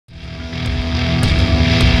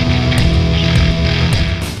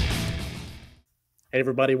Hey,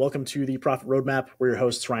 everybody. Welcome to the Profit Roadmap. We're your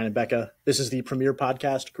hosts, Ryan and Becca. This is the premier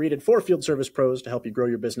podcast created for field service pros to help you grow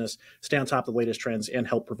your business, stay on top of the latest trends, and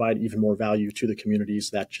help provide even more value to the communities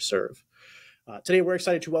that you serve. Today, we're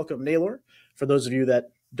excited to welcome Naylor. For those of you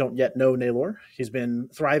that don't yet know Naylor, he's been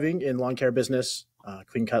thriving in lawn care business,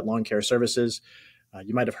 clean cut lawn care services.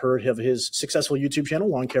 You might have heard of his successful YouTube channel,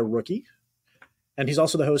 Lawn Care Rookie. And he's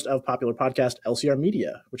also the host of popular podcast LCR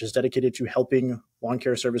Media, which is dedicated to helping lawn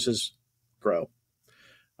care services grow.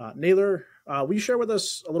 Naylor, will you share with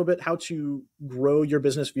us a little bit how to grow your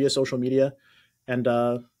business via social media and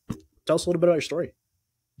tell us a little bit about your story?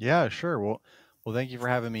 Yeah, sure. Well, thank you for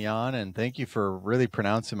having me on, and thank you for really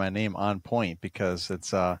pronouncing my name on point, because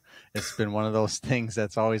it's been one of those things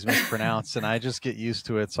that's always mispronounced, and I just get used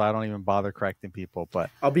to it, so I don't even bother correcting people. But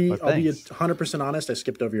I'll be 100% honest. I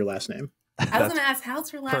skipped over your last name. I was going to ask,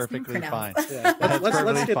 how's your last name pronounced? Yeah.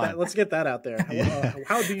 Let's get that out there.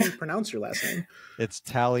 How do you pronounce your last name? It's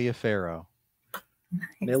Taliaferro. Nice.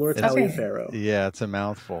 Naylor Taliaferro. Yeah, it's a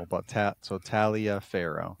mouthful, but so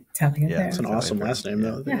Taliaferro. Yeah, it's an awesome last name,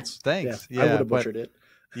 though. Yeah. Thanks. Yeah, I would have butchered it.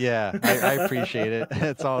 Yeah, I appreciate it.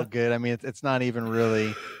 It's all good. I mean, it's not even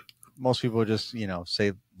really. Most people just,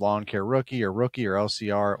 say Lawn Care Rookie or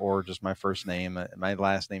LCR, or just my first name. My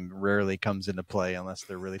last name rarely comes into play unless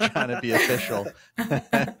they're really trying to be official, because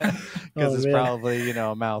it's probably,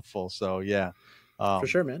 a mouthful. So yeah, for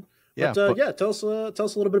sure, man. Yeah, tell us a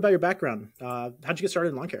little bit about your background. How'd you get started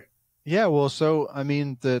in lawn care? Yeah, well, so I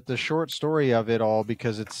mean, the short story of it all,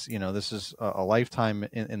 because it's this is a lifetime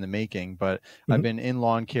in the making, but I've been in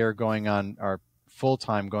lawn care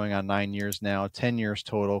full-time going on 9 years now, 10 years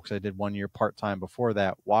total, because I did 1 year part-time before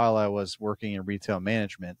that while I was working in retail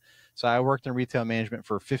management. So I worked in retail management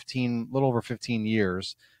for little over 15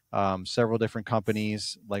 years, several different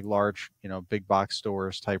companies, like large, big box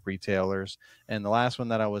stores type retailers. And the last one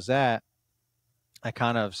that I was at, I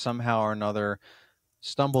kind of somehow or another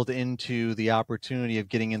stumbled into the opportunity of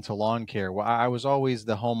getting into lawn care. Well, I was always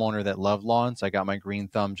the homeowner that loved lawns. I got my green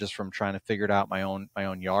thumb just from trying to figure it out my own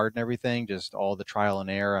yard and everything, just all the trial and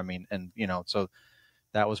error. I mean, and so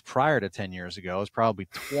that was prior to 10 years ago. It was probably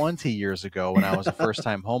 20 years ago when I was a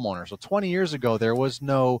first-time homeowner. So 20 years ago, there was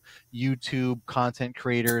no YouTube content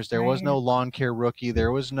creators. There was no Lawn Care Rookie.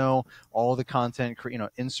 There was no all the content,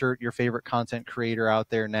 insert your favorite content creator out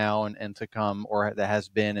there now and to come, or that has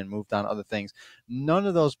been and moved on to other things. None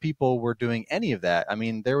of those people were doing any of that. I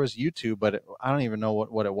mean, there was YouTube, but I don't even know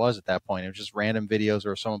what it was at that point. It was just random videos,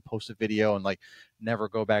 or someone posted a video and never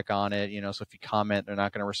go back on it, so if you comment, they're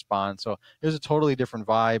not going to respond. So it was a totally different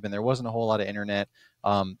vibe, and there wasn't a whole lot of internet,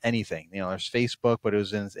 anything. There's Facebook, but it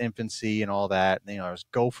was in its infancy and all that. There's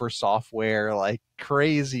Gopher software, like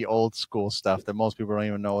crazy old school stuff that most people don't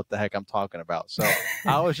even know what the heck I'm talking about. So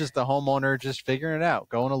I was just a homeowner, just figuring it out,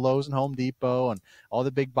 going to Lowe's and Home Depot and all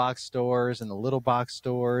the big box stores and the little box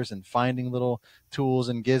stores, and finding little tools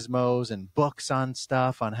and gizmos and books on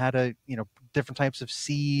stuff on how to, different types of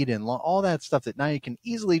seed and all that stuff that now you can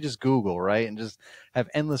easily just Google, right? And just have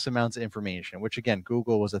endless amounts of information, which again,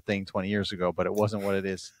 Google was a thing 20 years ago, but it wasn't what it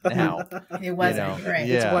is now. It wasn't, right?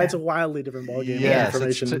 Yeah. It's a wildly different ballgame. Yes,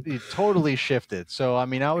 it totally shifted. So, I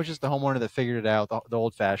mean, I was just the homeowner that figured it out the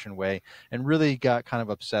old fashioned way, and really got kind of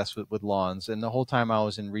obsessed with lawns. And the whole time I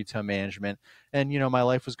was in retail management, and, my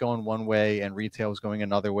life was going one way and retail was going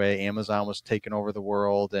another way. Amazon was taking over the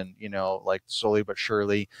world, and, slowly but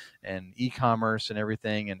surely, and e-commerce and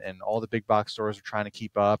everything. And all the big box stores are trying to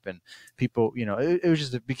keep up, and people,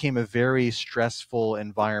 it became a very stressful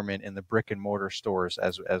environment in the brick and mortar stores,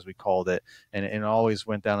 as we called it. And it always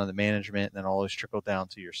went down to the management, and then always trickled down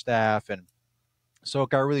to your staff. And so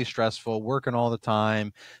it got really stressful, working all the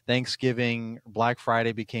time. Thanksgiving, Black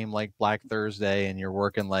Friday became like Black Thursday, and you're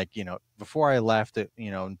working before I left it,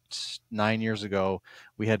 9 years ago,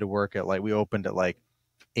 we had to work we opened at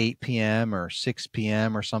 8 p.m. or 6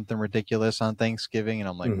 p.m. or something ridiculous on Thanksgiving. And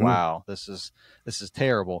I'm like, wow, this is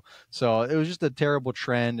terrible. So it was just a terrible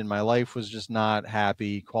trend, and my life was just not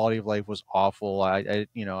happy. Quality of life was awful. I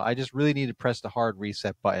just really needed to press the hard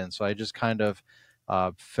reset button. So I just kind of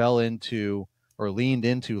fell into, or leaned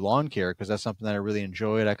into, lawn care, because that's something that I really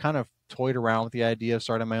enjoyed. I kind of toyed around with the idea of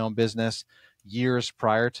starting my own business years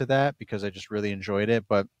prior to that, because I just really enjoyed it.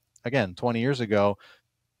 But again, 20 years ago,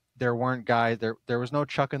 there weren't guys, there was no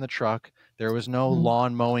Chuck in the truck. There was no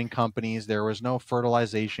lawn mowing companies. There was no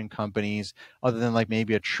fertilization companies, other than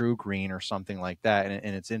maybe a True Green or something like that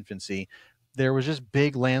in its infancy. There was just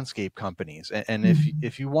big landscape companies. And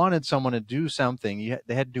if you wanted someone to do something,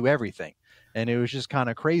 they had to do everything. And it was just kind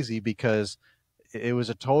of crazy, because it was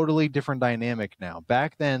a totally different dynamic now.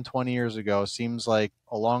 Back then, 20 years ago, seems like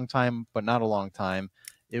a long time, but not a long time.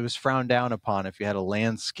 it was frowned down upon if you had a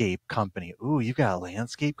landscape company. Ooh, you got a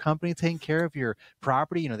landscape company taking care of your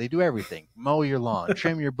property. They do everything: mow your lawn,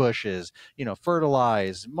 trim your bushes,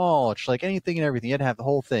 fertilize, mulch, like anything and everything. You had to have the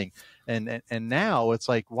whole thing. And now it's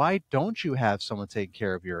like, why don't you have someone take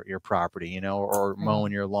care of your property, or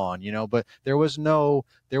mowing your lawn, but there was no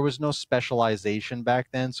specialization back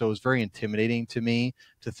then. So it was very intimidating to me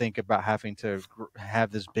to think about having to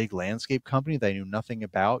have this big landscape company that I knew nothing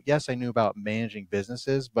about. Yes, I knew about managing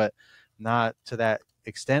businesses, but not to that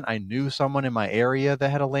extent. I knew someone in my area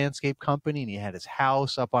that had a landscape company, and he had his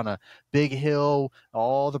house up on a big hill,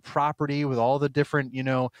 all the property with all the different,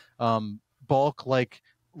 bulk, like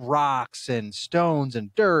rocks and stones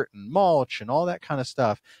and dirt and mulch and all that kind of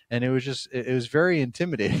stuff. And it was very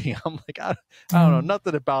intimidating. I'm like, I don't know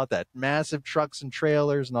nothing about that. Massive trucks and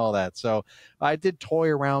trailers and all that. So I did toy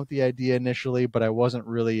around with the idea initially, but I wasn't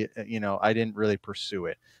really, I didn't really pursue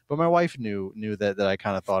it. But my wife knew that I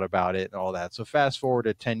kind of thought about it and all that. So fast forward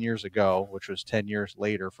to 10 years ago, which was 10 years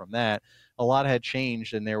later from that, a lot had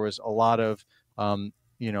changed, and there was a lot of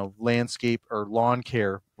landscape or lawn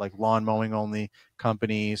care, like lawn mowing only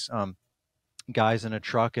companies, guys in a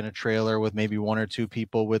truck and a trailer with maybe one or two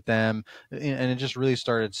people with them. And it just really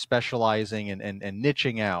started specializing and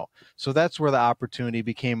niching out. So that's where the opportunity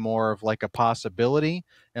became more of like a possibility.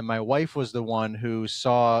 And my wife was the one who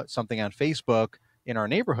saw something on Facebook in our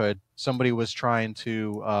neighborhood. Somebody was trying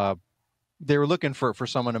to, they were looking for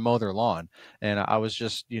someone to mow their lawn. And I was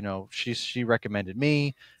just, she recommended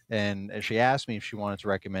me. And she asked me if she wanted to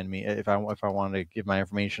recommend me, if I wanted to give my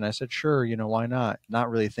information. I said, sure, why not? Not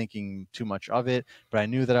really thinking too much of it, but I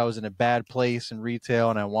knew that I was in a bad place in retail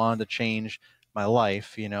and I wanted to change my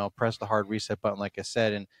life, press the hard reset button, like I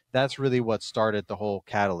said. And that's really what started the whole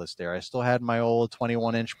catalyst there. I still had my old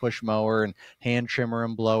 21-inch push mower and hand trimmer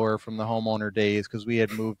and blower from the homeowner days, because we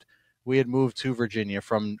had moved to Virginia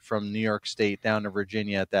from New York State down to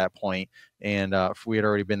Virginia at that point. And we had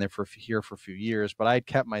already been there for a few years, but I'd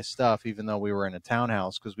kept my stuff even though we were in a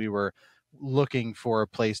townhouse, because we were looking for a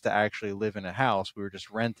place to actually live in a house. We were just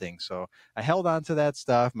renting. So I held on to that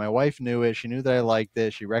stuff. My wife knew it. She knew that I liked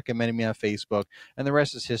it. She recommended me on Facebook, and the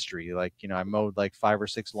rest is history. Like, I mowed like 5 or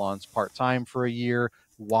 6 lawns part-time for a year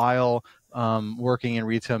while working in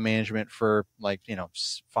retail management for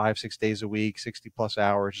 5-6 days a week, 60 plus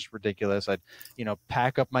hours, just ridiculous. I'd,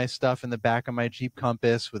 pack up my stuff in the back of my Jeep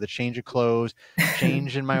Compass with a change of clothes,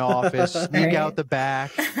 change in my office, sneak out the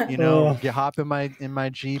back, hop in my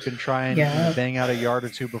Jeep and try and bang out a yard or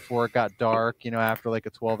two before it got dark, after like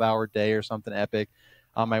a 12-hour day or something epic.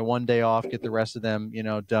 On my one day off, get the rest of them,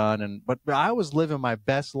 done. But I was living my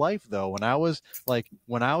best life though. When I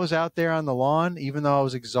was out there on the lawn, even though I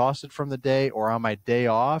was exhausted from the day, or on my day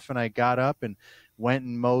off, and I got up and went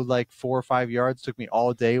and mowed like 4 or 5 yards, took me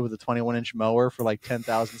all day with a 21-inch mower for like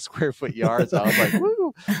 10,000 square foot yards. I was like,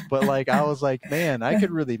 woo! But I was like, man, I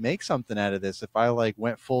could really make something out of this if I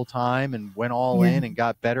went full time and went all in and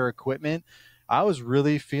got better equipment. I was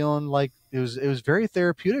really feeling like it was very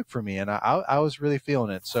therapeutic for me, and I was really feeling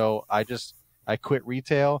it. So I quit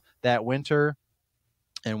retail that winter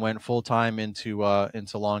and went full time into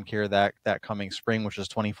lawn care that coming spring, which is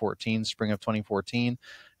spring of 2014.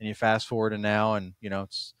 And you fast forward to now, and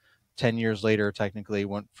it's 10 years later, technically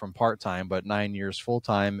went from part time, but 9 years full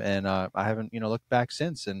time, and I haven't looked back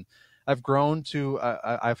since. And I've grown to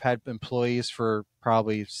I've had employees for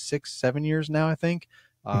probably 6-7 years now, I think.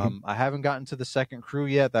 I haven't gotten to the second crew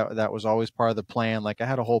yet. That was always part of the plan. Like, I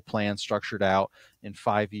had a whole plan structured out in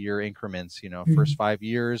 5-year increments, first 5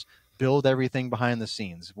 years, build everything behind the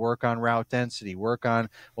scenes, work on route density,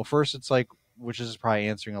 first it's like, which is probably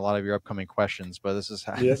answering a lot of your upcoming questions, but this is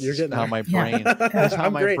how, this is how my brain, this is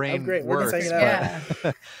how my brain works.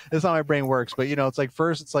 This is how my brain works. But, it's like,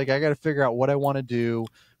 first it's like, I got to figure out what I want to do.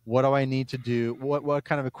 What do I need to do? What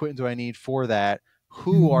kind of equipment do I need for that?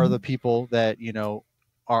 Who are the people that,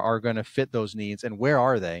 are going to fit those needs, and where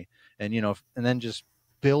are they? And, and then just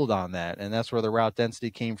build on that. And that's where the route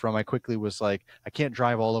density came from. I quickly was like, I can't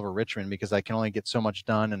drive all over Richmond because I can only get so much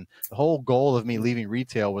done. And the whole goal of me leaving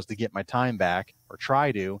retail was to get my time back, or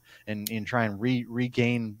try to, and try and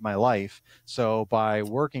regain my life. So by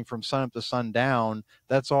working from sun up to sundown,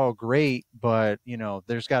 that's all great, but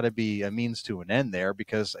there's got to be a means to an end there,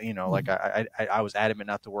 because like I was adamant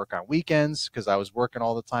not to work on weekends because I was working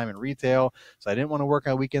all the time in retail, so I didn't want to work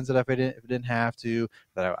on weekends if I didn't have to.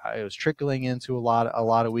 But I was trickling into a lot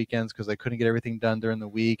of weekends because I couldn't get everything done during the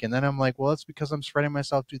week. And then I'm like, well, it's because I'm spreading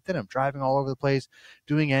myself too thin. I'm driving all over the place,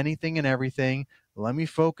 doing anything and everything. Let me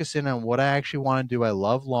focus in on what I actually want to do. I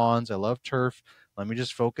love lawns. I love turf. Let me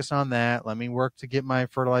just focus on that. Let me work to get my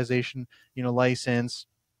fertilization, license,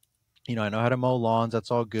 I know how to mow lawns. That's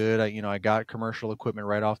all good. I got commercial equipment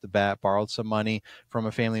right off the bat, borrowed some money from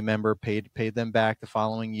a family member, paid them back the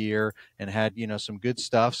following year, and had, some good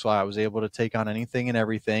stuff. So I was able to take on anything and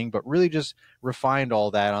everything, but really just refined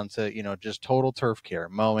all that onto, just total turf care,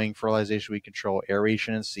 mowing, fertilization, weed control,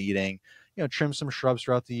 aeration and seeding, trim some shrubs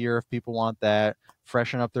throughout the year if people want that,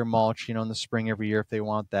 freshen up their mulch, in the spring every year if they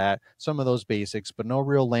want that, some of those basics, but no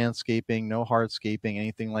real landscaping, no hardscaping,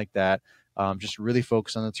 anything like that. Just really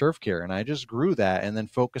focused on the turf care. And I just grew that and then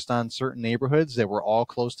focused on certain neighborhoods that were all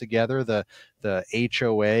close together. The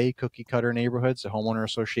HOA cookie cutter neighborhoods, the homeowner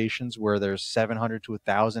associations, where there's 700 to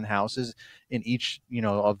 1,000 houses in each,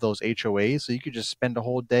 of those HOAs. So you could just spend a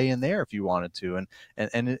whole day in there if you wanted to.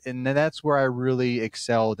 And that's where I really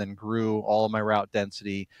excelled and grew all of my route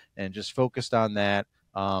density and just focused on that.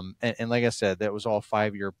 And like I said, that was all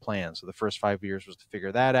 5-year plan. So the first 5 years was to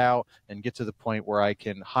figure that out and get to the point where I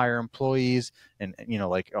can hire employees and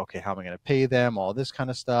okay, how am I going to pay them? All this kind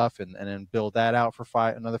of stuff. And then build that out for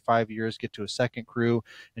another 5 years, get to a second crew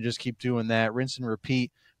and just keep doing that, rinse and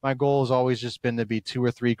repeat. My goal has always just been to be 2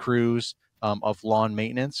 or 3 crews of lawn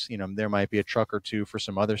maintenance. There might be a truck or two for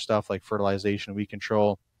some other stuff like fertilization, weed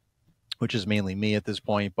control, which is mainly me at this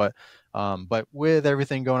point. But with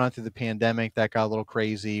everything going on through the pandemic, that got a little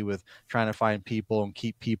crazy with trying to find people and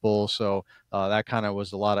keep people. So that kind of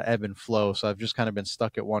was a lot of ebb and flow. So I've just kind of been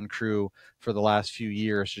stuck at one crew for the last few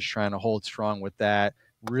years, just trying to hold strong with that,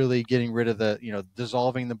 really getting rid of the,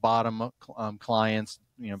 dissolving the bottom clients,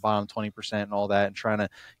 bottom 20% and all that, and trying to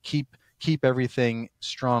keep everything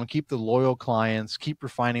strong, keep the loyal clients, keep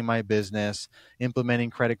refining my business,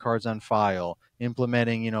 implementing credit cards on file,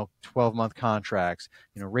 implementing, 12-month contracts,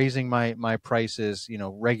 raising my prices,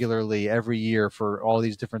 regularly every year for all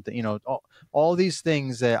these different, all these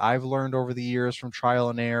things that I've learned over the years from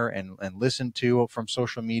trial and error and listened to from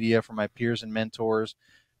social media, from my peers and mentors.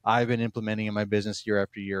 I've been implementing in my business year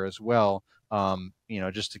after year as well.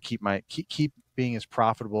 Just to keep being as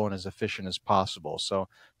profitable and as efficient as possible. So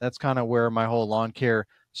that's kind of where my whole lawn care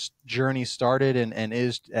journey started and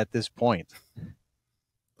is at this point.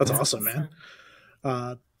 That's awesome, man.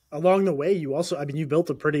 Along the way, you built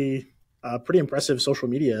a pretty impressive social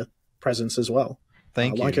media presence as well.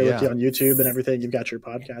 Thank you. Lawn care on YouTube and everything. You've got your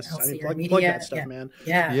podcasts. Plug that stuff, man.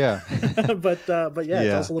 Yeah. but tell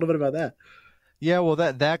us a little bit about that. Yeah, well,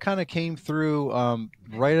 that kind of came through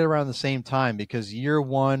right around the same time, because year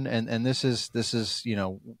one, and this is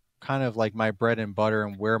kind of like my bread and butter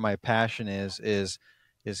and where my passion is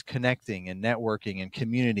connecting and networking and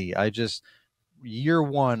community. Year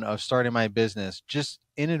one of starting my business, just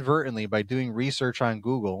inadvertently by doing research on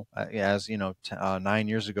Google, 9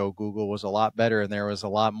 years ago, Google was a lot better and there was a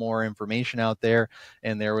lot more information out there,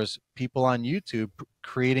 and there was people on YouTube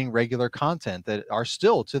creating regular content that are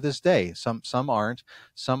still to this day. Some aren't,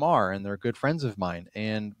 some are, and they're good friends of mine.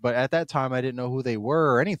 But at that time, I didn't know who they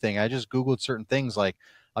were or anything. I just Googled certain things. Like,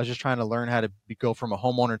 I was just trying to learn how to go from a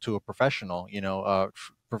homeowner to a professional,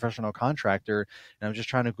 professional contractor. And I was just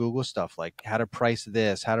trying to Google stuff like how to price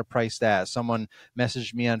this, how to price that. Someone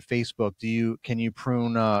messaged me on Facebook, can you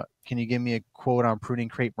give me a quote on pruning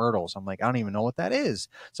crepe myrtles? I'm like, I don't even know what that is.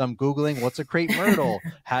 So I'm Googling, what's a crepe myrtle?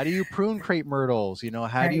 How do you prune crepe myrtles?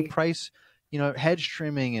 How do you price, hedge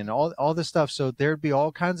trimming and all this stuff. So there'd be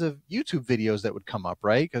all kinds of YouTube videos that would come up,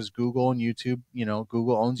 right? Because Google and YouTube,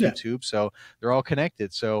 Google owns YouTube. So they're all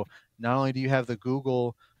connected. So not only do you have the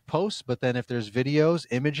Google posts, but then if there's videos,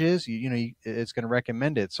 images, it's going to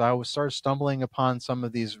recommend it. So I started stumbling upon some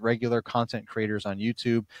of these regular content creators on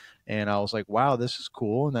YouTube, and I was like, wow, this is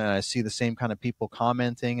cool. And then I see the same kind of people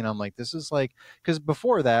commenting, and I'm like, this is like, because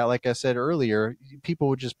before that, like I said earlier, people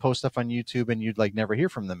would just post stuff on YouTube and you'd like never hear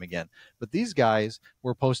from them again. But these guys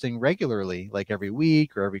were posting regularly, like every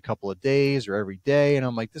week or every couple of days or every day, and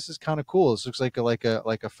I'm like, this is kind of cool. This looks like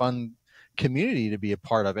a fun community to be a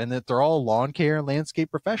part of, and that they're all lawn care and landscape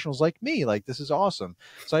professionals like me. Like, this is awesome.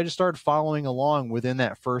 So I just started following along within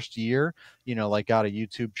that first year, got a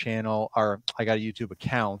YouTube channel, or I got a YouTube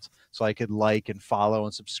account so I could like and follow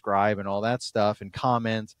and subscribe and all that stuff and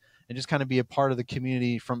comment and just kind of be a part of the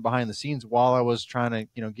community from behind the scenes while I was trying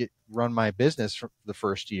to run my business for the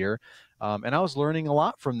first year. And I was learning a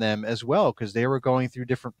lot from them as well, because they were going through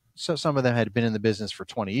so some of them had been in the business for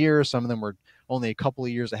 20 years. Some of them were only a couple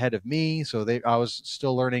of years ahead of me. So I was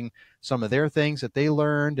still learning some of their things that they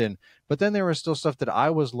learned. But then there was still stuff that I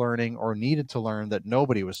was learning or needed to learn that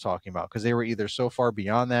nobody was talking about, because they were either so far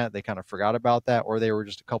beyond that, they kind of forgot about that, or they were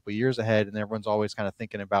just a couple of years ahead, and everyone's always kind of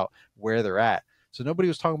thinking about where they're at. So nobody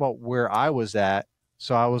was talking about where I was at.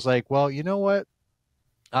 So I was like, well, you know what?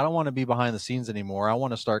 I don't want to be behind the scenes anymore. I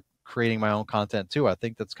want to start creating my own content too. I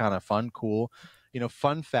think that's kind of fun, cool.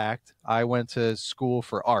 fun fact, I went to school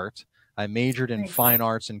for art. I majored in fine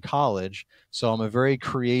arts in college. So I'm a very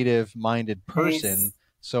creative minded person. Nice.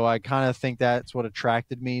 So I kind of think that's what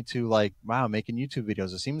attracted me to like, wow, making YouTube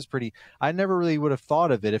videos. It seems pretty, I never really would have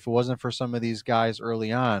thought of it if it wasn't for some of these guys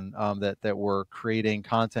early on that were creating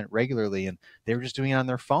content regularly, and they were just doing it on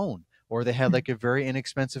their phone. Or they had like a very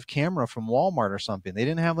inexpensive camera from Walmart or something. They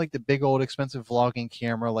didn't have like the big old expensive vlogging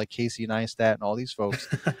camera like Casey Neistat and all these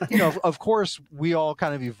folks. Of course, we all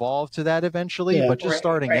kind of evolved to that eventually, but just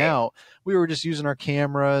starting out, we were just using our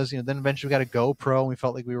cameras. Then eventually we got a GoPro, and we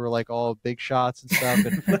felt like we were like all big shots and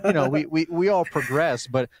stuff. And we all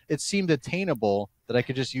progressed, but it seemed attainable that I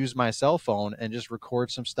could just use my cell phone and just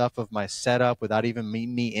record some stuff of my setup without even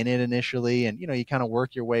me in it initially. And you kind of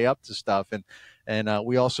work your way up to stuff, and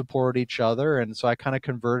we all supported each other. And so I kind of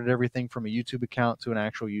converted everything from a YouTube account to an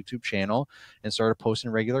actual YouTube channel and started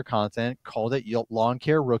posting regular content, called it Lawn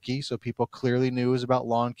Care Rookie. So people clearly knew it was about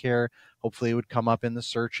lawn care. Hopefully it would come up in the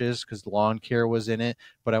searches because lawn care was in it.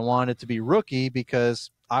 But I wanted it to be rookie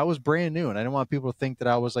because I was brand new, and I didn't want people to think that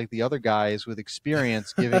I was like the other guys with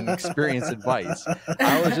experience giving experience advice.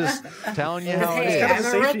 I was just telling you how it is.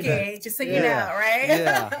 I'm a rookie, just so you know, right?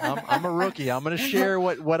 Yeah, I'm a rookie. I'm going to share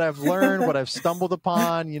what I've learned, what I've stumbled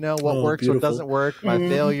upon, what works, what doesn't work, my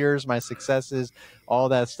failures, my successes, all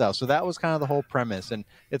that stuff. So that was kind of the whole premise. And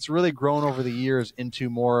it's really grown over the years into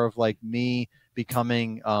more of like me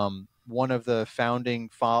becoming one of the founding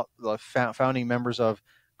members of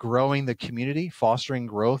growing the community, fostering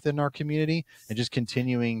growth in our community, and just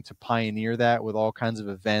continuing to pioneer that with all kinds of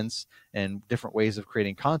events and different ways of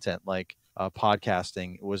creating content. Like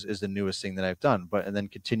podcasting is the newest thing that I've done, and then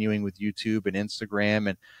continuing with YouTube and Instagram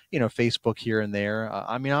and Facebook here and there.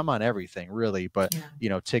 I'm on everything really, but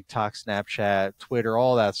TikTok, Snapchat, Twitter,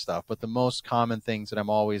 all that stuff. But the most common things that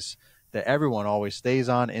everyone always stays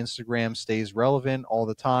on: Instagram stays relevant all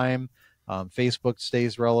the time. Facebook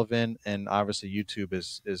stays relevant, and obviously YouTube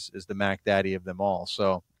is the Mac Daddy of them all.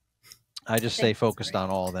 So I just stay focused on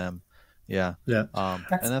all of them. Yeah. And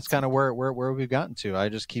that's kind of where we've gotten to. I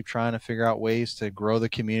just keep trying to figure out ways to grow the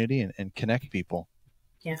community and connect people.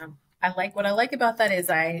 Yeah. What I like about that is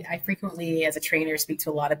I frequently, as a trainer, speak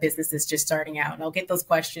to a lot of businesses just starting out, and I'll get those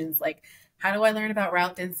questions like, how do I learn about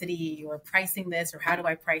route density or pricing this, or how do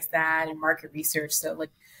I price that, and market research. So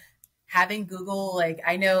like having Google, like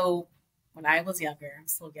I know when I was younger, I'm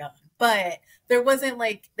still young, but there wasn't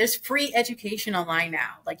there's free education online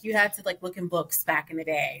now. Like you had to look in books back in the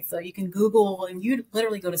day. So you can Google, and you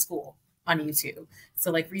literally go to school on YouTube.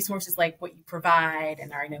 So resources like what you provide,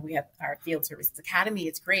 and I know we have our Field Services Academy.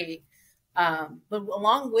 It's great. But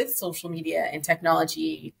along with social media and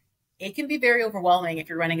technology, it can be very overwhelming if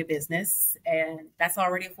you're running a business and that's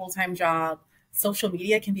already a full-time job. Social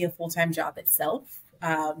media can be a full-time job itself.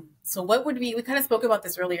 So what would we kind of spoke about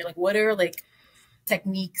this earlier, what are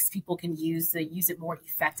techniques people can use to use it more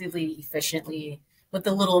effectively, efficiently with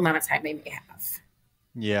the little amount of time they may have?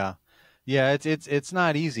 Yeah. It's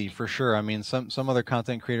not easy for sure. Some other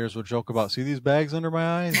content creators will joke about, see these bags under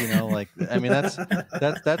my eyes,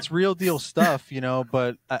 that's real deal stuff,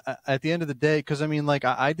 but at the end of the day, cause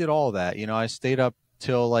I did all that, I stayed up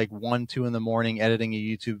till 1, 2 in the morning editing a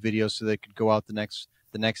YouTube video so they could go out the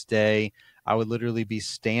next day. I would literally be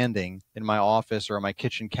standing in my office or on my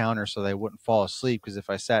kitchen counter so that I wouldn't fall asleep, because if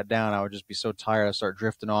I sat down, I would just be so tired I'd start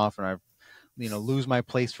drifting off, and I lose my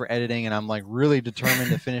place for editing, and I'm really determined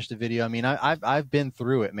to finish the video. I've been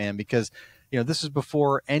through it, man, because this is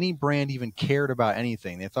before any brand even cared about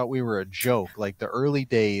anything. They thought we were a joke. The early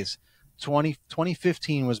days,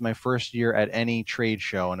 2015 was my first year at any trade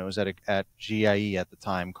show, and it was at GIE at the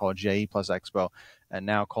time, called GIE Plus Expo, and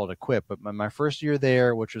now called Equip. But my first year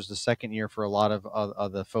there, which was the second year for a lot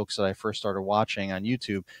of the folks that I first started watching on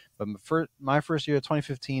YouTube, but my first year of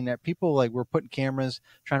 2015, that people were putting cameras,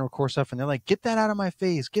 trying to record stuff, and they're like, get that out of my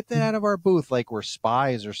face, get that out of our booth, like we're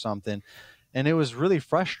spies or something. And it was really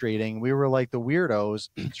frustrating. We were like the weirdos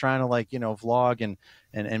trying to vlog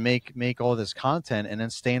and make all this content, and then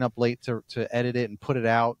staying up late to edit it and put it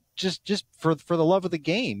out just for the love of the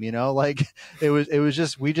game, it was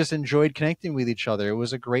just, we just enjoyed connecting with each other. It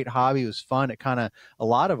was a great hobby. It was fun. It a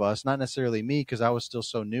lot of us, not necessarily me, because I was still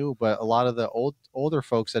so new, but a lot of the older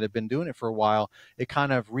folks that had been doing it for a while, it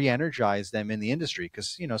kind of re-energized them in the industry.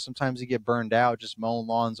 Because, sometimes you get burned out just mowing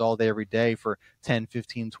lawns all day, every day for 10,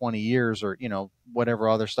 15, 20 years, or, whatever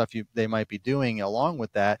other stuff they might be doing along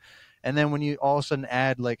with that. And then when you all of a sudden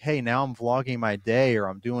add hey, now I'm vlogging my day, or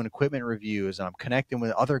I'm doing equipment reviews, and I'm connecting with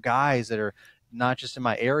other guys that are not just in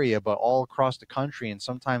my area, but all across the country and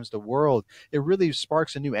sometimes the world, it really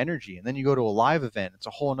sparks a new energy. And then you go to a live event, it's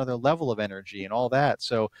a whole another level of energy and all that.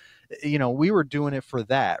 So, you know, we were doing it for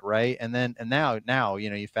that, right? And now, you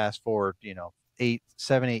know, you fast forward, you know, 8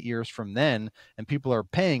 years from then, and people are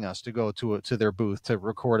paying us to go to their booth to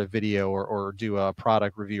record a video or do a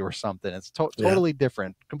product review or something. It's totally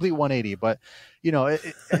different, complete 180. But, you know,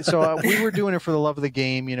 so we were doing it for the love of the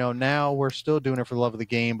game. You know, now we're still doing it for the love of the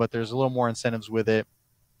game, but there's a little more incentives with it.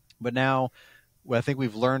 But now, well, I think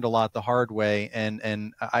we've learned a lot the hard way,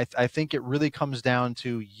 and I think it really comes down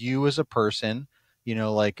to you as a person. You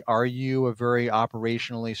know, like, are you a very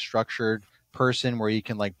operationally structured person where you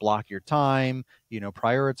can like block your time, you know,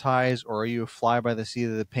 prioritize, or are you a fly by the seat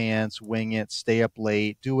of the pants, wing it, stay up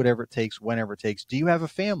late, do whatever it takes, whenever it takes? Do you have a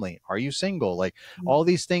family? Are you single? Like, all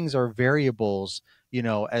these things are variables, you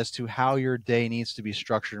know, as to how your day needs to be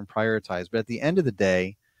structured and prioritized. But at the end of the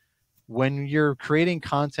day, when you're creating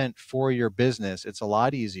content for your business, it's a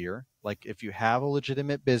lot easier. Like, if you have a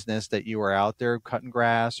legitimate business that you are out there cutting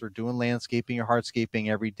grass or doing landscaping or hardscaping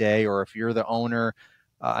every day, or if you're the owner,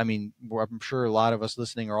 I mean, I'm sure a lot of us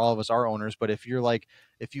listening, or all of us are owners, but if you're like,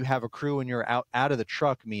 if you have a crew and you're out of the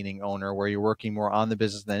truck, meaning owner, where you're working more on the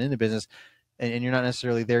business than in the business, and you're not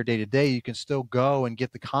necessarily there day to day, you can still go and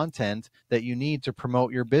get the content that you need to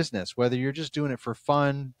promote your business, whether you're just doing it for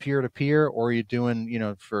fun, peer to peer, or you're doing, you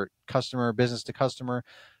know, for customer, business to customer,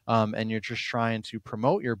 and you're just trying to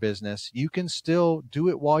promote your business. You can still do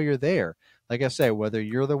it while you're there. Like I say, whether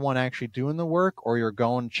you're the one actually doing the work or you're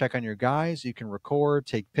going to check on your guys, you can record,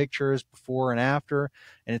 take pictures before and after.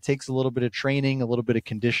 And it takes a little bit of training, a little bit of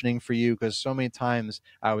conditioning for you, because so many times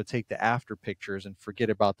I would take the after pictures and forget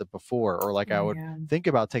about the before, or like I would think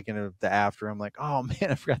about taking the after. I'm like, oh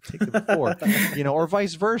man, I forgot to take the before, you know, or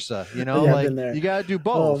vice versa, you know, like you got to do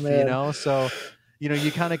both, you know? So, you know,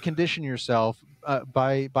 you kind of condition yourself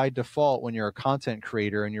by default when you're a content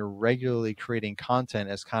creator and you're regularly creating content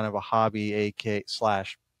as kind of a hobby,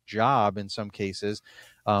 /job in some cases,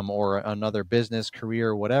 or another business,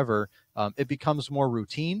 career, whatever. It becomes more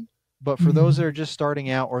routine. But for those that are just starting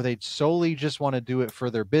out, or they solely just want to do it for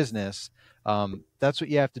their business, that's what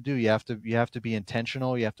you have to do. You have to be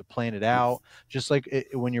intentional. You have to plan it out. Just like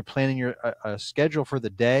when you're planning your schedule for the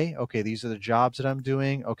day. Okay, these are the jobs that I'm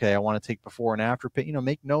doing. Okay, I want to take before and after. You know,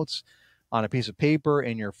 make notes on a piece of paper,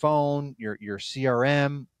 in your phone, your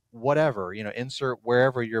CRM, whatever. You know, insert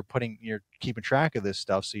wherever you're keeping track of this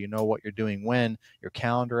stuff, so you know what you're doing when, your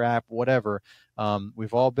calendar app, whatever.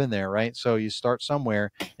 We've all been there, right? So you start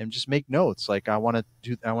somewhere and just make notes. Like, I want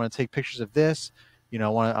to take pictures of this. You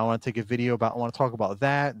know, I want to take a video about, I want to talk about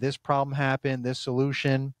that. This problem happened, this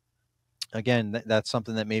solution. Again, that's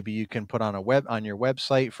something that maybe you can put on your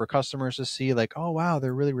website for customers to see, like, oh, wow,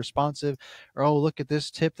 they're really responsive, or, oh, look at this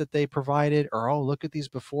tip that they provided, or, oh, look at these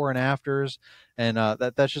before and afters. And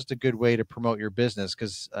that's just a good way to promote your business.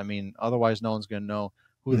 Cause I mean, otherwise no one's going to know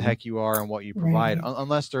who the heck you are and what you provide,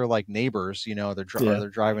 unless they're like neighbors, you know, they're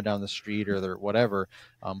driving down the street, or they're whatever.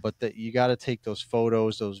 But you got to take those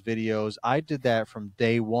photos, those videos. I did that from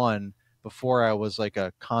day one, before I was like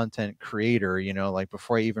a content creator, you know, like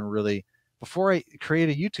before I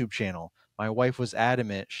created a YouTube channel. My wife was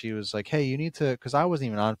adamant. She was like, hey, you need to, because I wasn't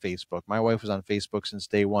even on Facebook. My wife was on Facebook since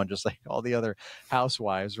day one, just like all the other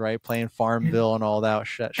housewives, right? Playing Farmville and all that.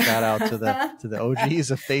 Shout out to the OGs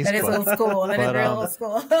of Facebook. That is old school. That is real old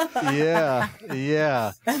school.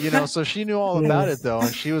 Yeah. You know, so she knew all about it though.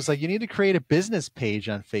 And she was like, you need to create a business page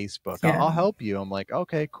on Facebook. I'll help you. I'm like,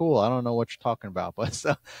 okay, cool. I don't know what you're talking about. But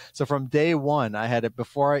so from day one, I had it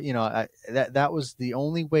before, you know, that was the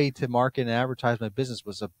only way to market and advertise my business,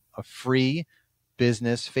 was a free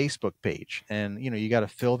business Facebook page. And, you know, you got to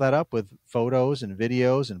fill that up with photos and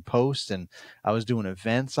videos and posts. And I was doing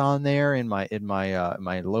events on there in my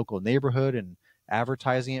local neighborhood, and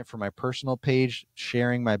advertising it for my personal page,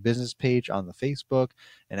 sharing my business page on the Facebook,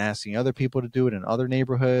 and asking other people to do it in other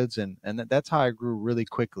neighborhoods. And that's how I grew really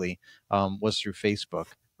quickly, was through Facebook.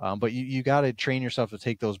 But you got to train yourself to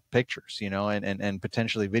take those pictures, you know, and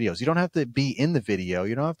potentially videos. You don't have to be in the video.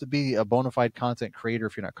 You don't have to be a bona fide content creator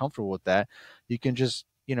if you're not comfortable with that. You can just,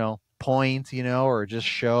 you know, point, you know, or just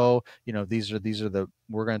show, you know,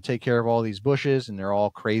 we're going to take care of all these bushes, and they're all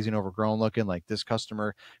crazy and overgrown looking. Like, this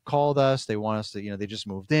customer called us. They want us to, you know, they just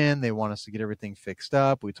moved in. They want us to get everything fixed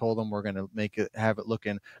up. We told them we're going to have it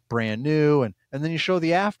looking brand new. And then you show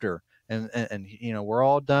the after. And you know, we're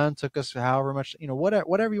all done. Took us however much, you know,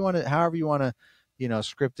 whatever you want to, however you want to, you know,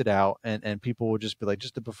 script it out, and people will just be like,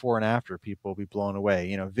 just the before and after. People will be blown away.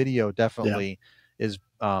 You know, video definitely is.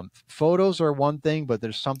 Photos are one thing, but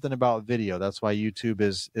there's something about video. That's why YouTube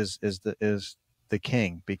is the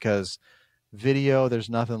king, because video, there's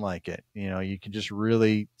nothing like it. You can just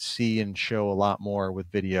really see and show a lot more with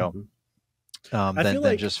video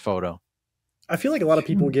than just photo. I feel like a lot of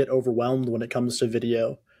people get overwhelmed when it comes to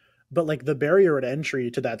video, but like the barrier at entry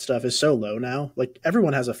to that stuff is so low now. Like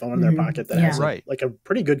everyone has a phone in their pocket that has like a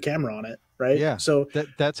pretty good camera on it, right? Yeah. So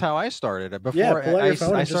that's how I started. Before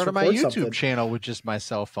I started my YouTube channel with just my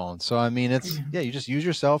cell phone. So I mean, it's you just use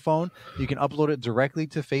your cell phone. You can upload it directly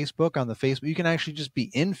to Facebook on the Facebook. You can actually just be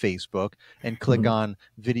in Facebook and click on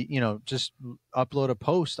video. Just upload a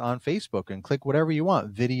post on Facebook and click whatever you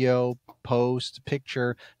want: video, post,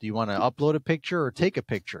 picture. Do you want to upload a picture or take a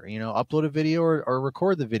picture? Upload a video or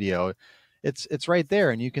record the video. It's right there,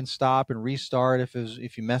 and you can stop and restart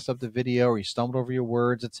if you messed up the video or you stumbled over your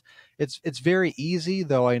words. It's very easy,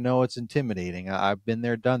 though I know it's intimidating. I've been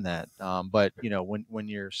there, done that. But when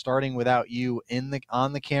you're starting without you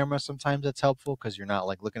on the camera, sometimes that's helpful because you're not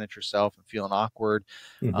like looking at yourself and feeling awkward.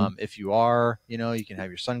 If you are, you can have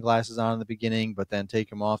your sunglasses on in the beginning, but then take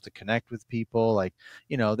them off to connect with people. Like,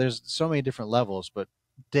 there's so many different levels, but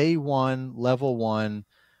day one, level one,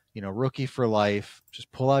 rookie for life,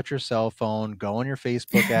 just pull out your cell phone, go on your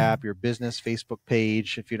Facebook app, your business Facebook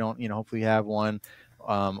page. If you don't, hopefully you have one.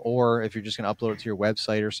 Or if you're just going to upload it to your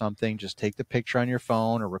website or something, just take the picture on your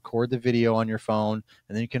phone or record the video on your phone,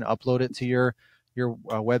 and then you can upload it to your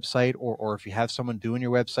website. Or if you have someone doing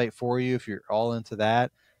your website for you, if you're all into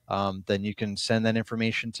that, then you can send that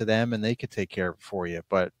information to them and they could take care of it for you.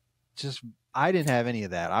 But I didn't have any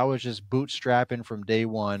of that. I was just bootstrapping from day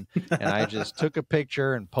one, and I just took a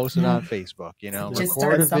picture and posted on Facebook,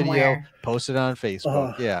 record a video, post it on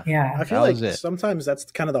Facebook. Yeah. I feel like sometimes that's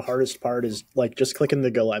kind of the hardest part is like just clicking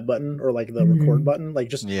the go live button or like the record button. Like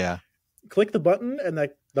just click the button and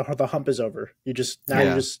like the hump is over.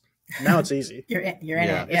 Now it's easy. You're in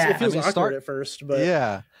it. Yeah. It feels awkward at first, but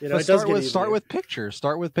it does get easier. Start with pictures.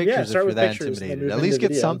 Start with pictures if you're that intimidated. At least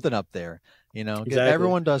get something up there. Exactly.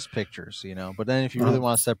 Everyone does pictures, but then if you really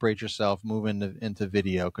want to separate yourself, move into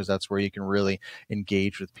video, because that's where you can really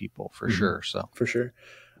engage with people for sure. So for sure.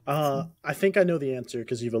 I think I know the answer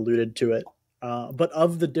because you've alluded to it. But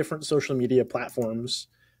of the different social media platforms,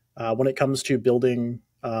 when it comes to building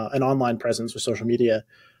an online presence with social media,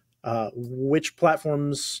 which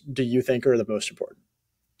platforms do you think are the most important?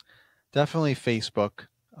 Definitely Facebook.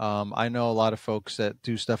 I know a lot of folks that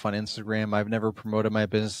do stuff on Instagram. I've never promoted my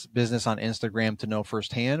business on Instagram to know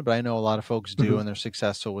firsthand, but I know a lot of folks do, and they're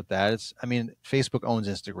successful with that. Facebook owns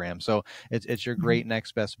Instagram, so it's your great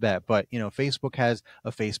next best bet. But Facebook has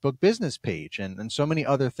a Facebook business page and so many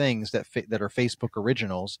other things that are Facebook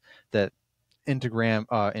originals that Instagram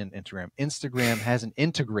hasn't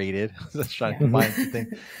integrated.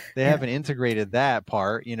 They haven't integrated that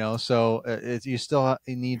part, so you still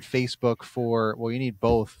need Facebook you need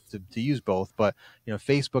both to use both, but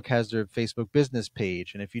Facebook has their Facebook business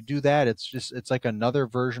page, and if you do that, it's like another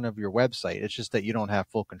version of your website. It's just that you don't have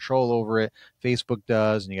full control over it. Facebook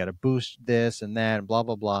does, and you got to boost this and that and blah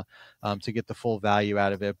blah blah to get the full value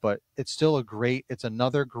out of it. But it's still it's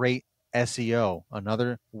another great SEO,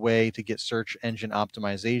 another way to get search engine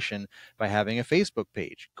optimization by having a Facebook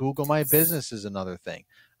page. Google My Business is another thing.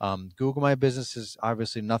 Google My Business is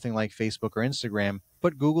obviously nothing like Facebook or Instagram,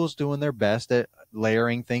 but Google's doing their best at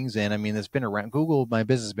layering things in. I mean, it's been around. Google My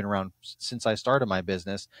Business has been around since I started my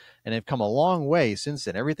business, and they've come a long way since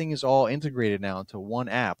then. Everything is all integrated now into one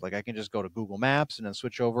app. Like I can just go to Google Maps and then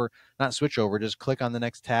just click on the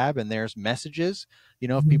next tab, and there's messages.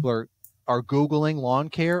 If people are Googling lawn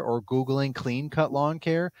care or Googling clean cut lawn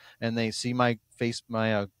care, and they see my face,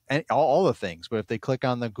 all the things. But if they click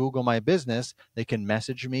on the Google My Business, they can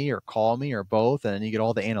message me or call me or both. And then you get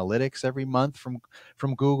all the analytics every month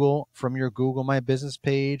from Google, from your Google My Business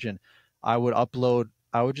page. And I would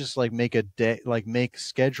just make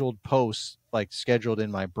scheduled posts, like scheduled in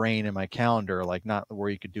my brain and my calendar, like not where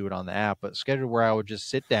you could do it on the app, but scheduled where I would just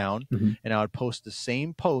sit down and I would post the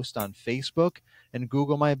same post on Facebook and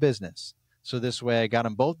Google My Business. So this way I got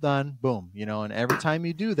them both done, boom, and every time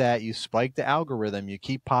you do that, you spike the algorithm. You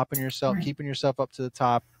keep keeping yourself up to the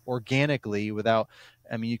top organically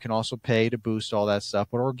you can also pay to boost all that stuff,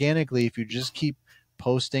 but organically, if you just keep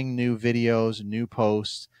posting new videos, new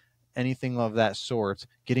posts, anything of that sort,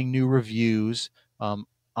 getting new reviews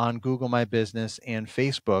on Google My Business and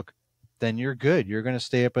Facebook, then you're good. You're going to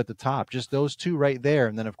stay up at the top. Just those two right there.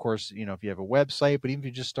 And then, of course, if you have a website, but even if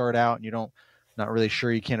you just start out and not really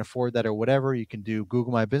sure, you can't afford that or whatever, you can do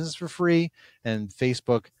Google My Business for free and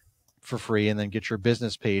Facebook for free, and then get your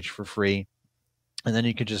business page for free. And then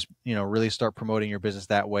you could just, really start promoting your business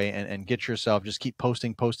that way and get yourself, just keep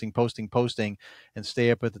posting and stay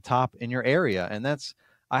up at the top in your area. And that's,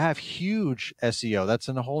 I have huge SEO. That's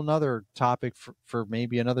a whole nother topic for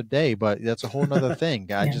maybe another day, but that's a whole nother thing.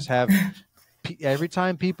 I just have, every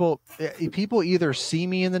time people either see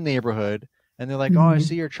me in the neighborhood and they're like, oh, I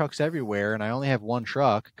see your trucks everywhere. And I only have one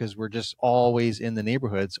truck because we're just always in the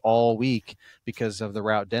neighborhoods all week because of the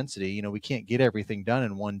route density. You know, we can't get everything done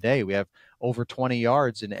in one day. We have over 20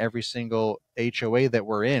 yards in every single HOA that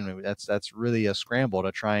we're in. That's really a scramble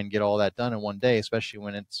to try and get all that done in one day, especially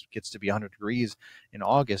when it gets to be 100 degrees in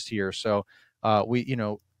August here. So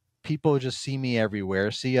people just see me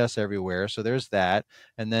everywhere, see us everywhere. So there's that.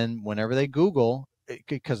 And then whenever they Google,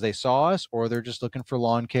 because they saw us or they're just looking for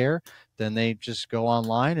lawn care, then they just go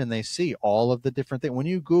online and they see all of the different things. When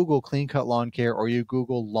you Google clean cut lawn care, or you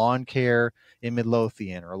Google lawn care in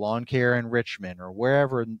Midlothian or lawn care in Richmond or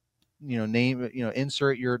wherever,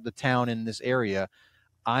 insert the town in this area,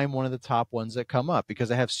 I'm one of the top ones that come up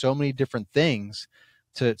because I have so many different things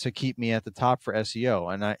to keep me at the top for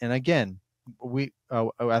SEO. And again,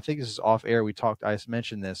 I think this is off air. I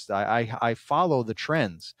mentioned this. I follow the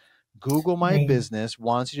trends. Google My Business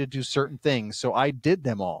wants you to do certain things. So I did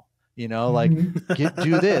them all, like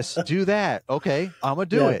do this, do that. Okay. I'm gonna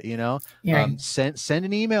do it, send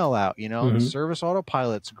an email out, Service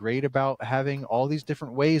Autopilot's great about having all these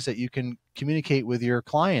different ways that you can communicate with your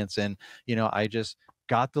clients. And, I just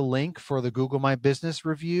got the link for the Google My Business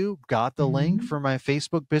review, got the link for my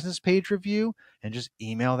Facebook business page review, and just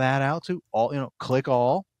email that out to all, click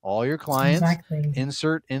all your clients,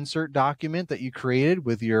 insert document that you created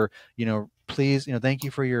with your, please, thank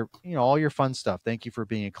you for your, all your fun stuff. Thank you for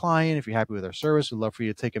being a client. If you're happy with our service, we'd love for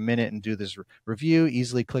you to take a minute and do this review.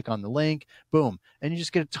 Easily click on the link, boom. And you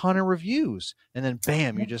just get a ton of reviews. And then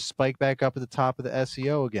bam, you just spike back up at the top of the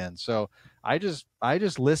SEO again. So I just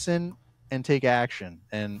listen and take action,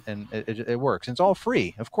 and it works. And it's all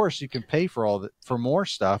free. Of course, you can pay for more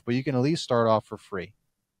stuff, but you can at least start off for free.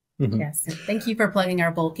 Yes. And thank you for plugging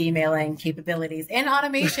our bulk emailing capabilities and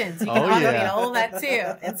automations. You can automate all of that too.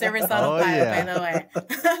 And Service Autopilot, by the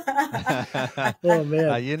way. Oh, man.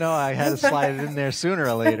 I had to slide it in there sooner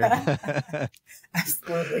or later.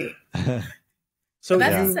 Absolutely. So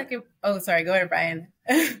that's the second. Oh, sorry. Go ahead, Brian.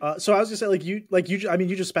 So I was just saying,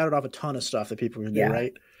 you just spouted off a ton of stuff that people can do,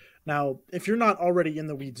 right? Now, if you're not already in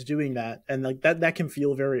the weeds doing that, and that can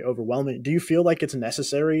feel very overwhelming, do you feel like it's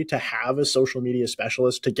necessary to have a social media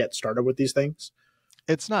specialist to get started with these things?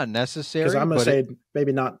 It's not necessary. Because I'm going to say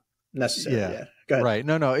maybe not necessary. Yeah. Go ahead. Right.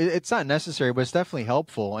 No, it's not necessary, but it's definitely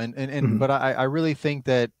helpful. But I really think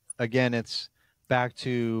that, again, it's back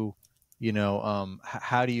to,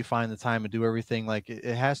 how do you find the time to do everything? Like it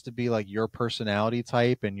has to be like your personality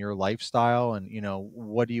type and your lifestyle, and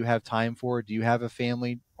what do you have time for? Do you have a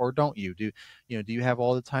family or don't you? Do you have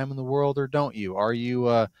all the time in the world or don't you? Are you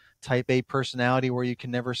a type A personality where you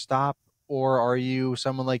can never stop, or are you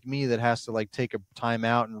someone like me that has to take a time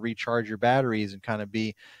out and recharge your batteries and kind of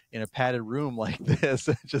be in a padded room like this,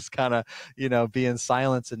 just kind of, be in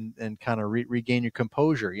silence and kind of regain your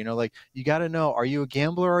composure? You got to know, are you a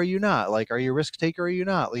gambler or are you not? Are you a risk taker or are you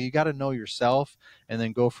not? You got to know yourself and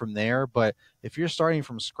then go from there. But if you're starting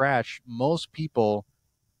from scratch, most people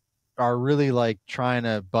are really trying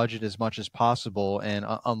to budget as much as possible. And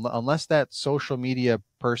unless that social media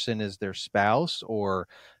person is their spouse or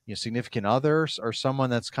significant others or someone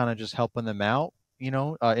that's kind of just helping them out, in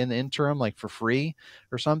the interim, for free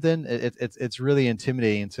or something, it's really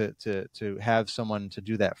intimidating to have someone to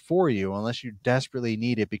do that for you, unless you desperately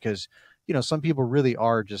need it, because, some people really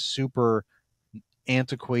are just super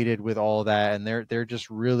antiquated with all that. And they're just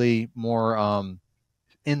really more,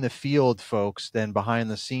 in the field folks than behind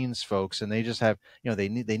the scenes folks. And they just have, they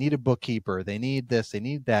need a bookkeeper, they need this, they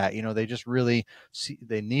need that, they just really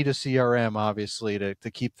they need a CRM, obviously,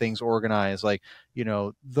 to keep things organized.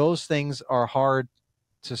 Those things are hard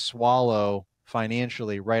to swallow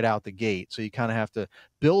financially right out the gate. So you kind of have to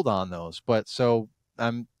build on those. But so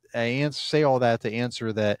I say all that to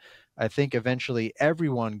answer that I think eventually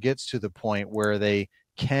everyone gets to the point where they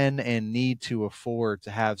can and need to afford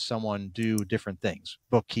to have someone do different things,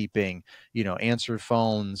 bookkeeping, answer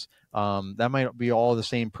phones. That might be all the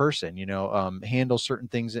same person, handle certain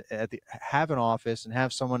things have an office and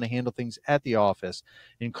have someone to handle things at the office,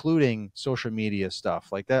 including social media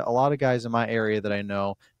stuff like that. A lot of guys in my area that I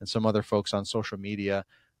know, and some other folks on social media,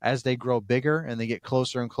 as they grow bigger and they get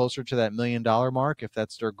closer and closer to that $1 million mark, if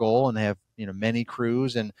that's their goal, and they have, many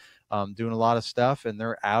crews and doing a lot of stuff, and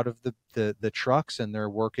they're out of the trucks and they're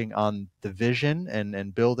working on the vision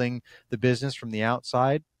and building the business from the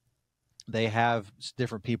outside, they have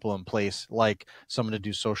different people in place, like someone to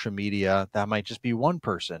do social media. That might just be one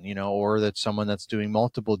person, or that's someone that's doing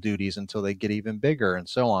multiple duties until they get even bigger, and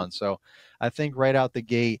so on. So I think right out the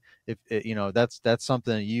gate, if that's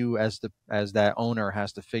something that you as that owner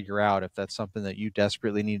has to figure out, if that's something that you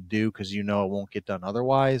desperately need to do because it won't get done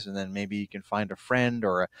otherwise. And then maybe you can find a friend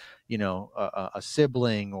or a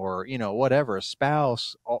sibling, or whatever, a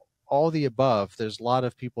spouse, all the above. There's a lot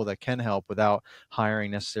of people that can help without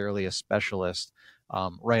hiring necessarily a specialist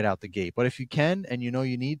right out the gate. But if you can, and you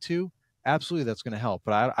need to, absolutely, that's going to help.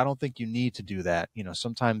 But I don't think you need to do that.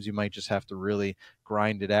 Sometimes you might just have to really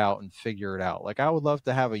grind it out and figure it out. Like, I would love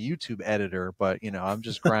to have a YouTube editor, but I'm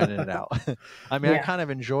just grinding it out. I mean, I kind of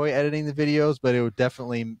enjoy editing the videos, but it would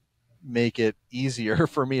definitely make it easier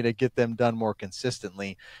for me to get them done more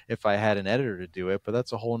consistently if I had an editor to do it. But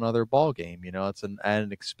that's a whole nother ball game. It's an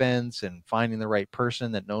added expense, and finding the right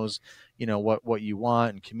person that knows what you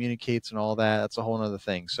want and communicates and all that. That's a whole nother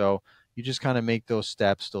thing. So you just kind of make those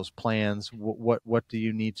steps, those plans. What do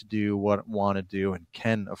you need to do, what want to do, and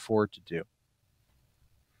can afford to do.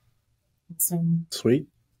 Sweet.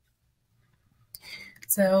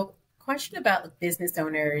 So question about business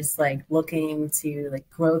owners looking to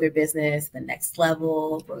grow their business the next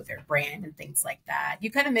level, grow their brand and things like that. You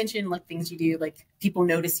kind of mentioned things you do, people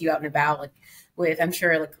notice you out and about, with, I'm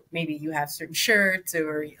sure maybe you have certain shirts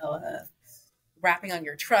or wrapping on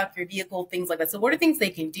your truck, your vehicle, things like that. So what are things they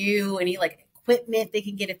can do? Any equipment they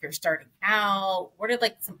can get if they're starting out? What are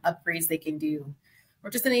some upgrades they can do, or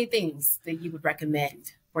just any things that you would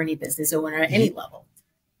recommend for any business owner at any level?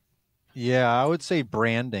 Yeah, I would say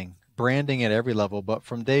branding at every level. But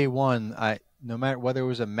from day one, no matter whether it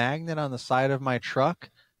was a magnet on the side of my truck,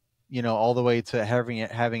 all the way to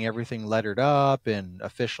having everything lettered up and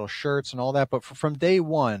official shirts and all that. But from day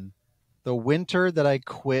one, the winter that I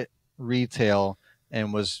quit retail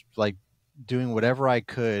and was doing whatever I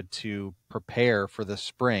could to prepare for the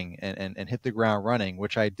spring and hit the ground running,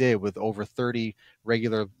 which I did with over 30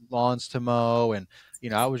 regular lawns to mow. And,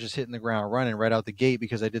 I was just hitting the ground running right out the gate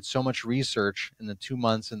because I did so much research in the 2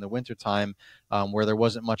 months in the wintertime where there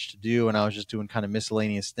wasn't much to do. And I was just doing kind of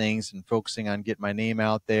miscellaneous things and focusing on getting my name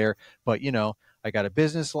out there. But, I got a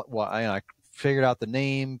business. Well, I figured out the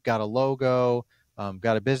name, got a logo,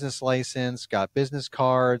 got a business license, got business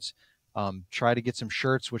cards. Try to get some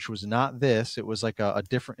shirts, which was not this. It was a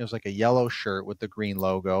different, it was a yellow shirt with the green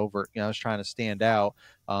logo. I was trying to stand out.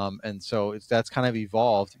 And so that's kind of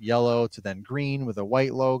evolved, yellow to then green with a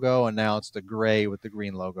white logo. And now it's the gray with the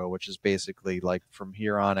green logo, which is basically from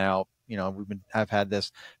here on out. I've had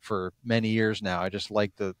this for many years now. I just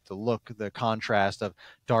like the look, the contrast of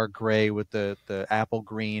dark gray with the apple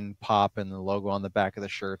green pop and the logo on the back of the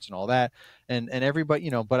shirts and all that. And everybody,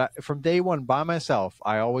 but from day one by myself,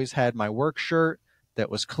 I always had my work shirt that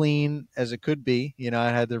was clean as it could be. I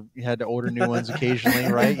had to order new ones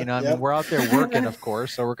occasionally, right? I mean, we're out there working, of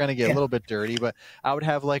course, so we're going to get a little bit dirty, but I would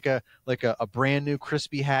have a brand new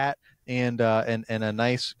crispy hat and a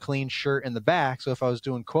nice clean shirt in the back. So if I was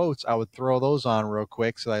doing quotes, I would throw those on real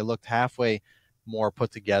quick so I looked halfway more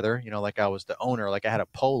put together, like I was the owner. I had a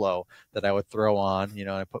polo that I would throw on, and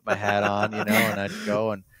I put my hat on, and I'd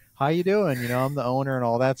go and, how you doing? I'm the owner and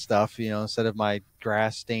all that stuff, instead of my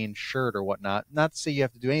grass stained shirt or whatnot. Not to say you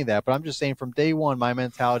have to do any of that, but I'm just saying from day one, my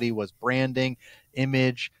mentality was branding,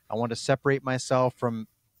 image. I want to separate myself from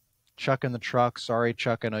Chuck in the truck. Sorry,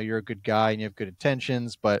 Chuck, I know you're a good guy and you have good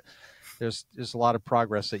intentions, but there's a lot of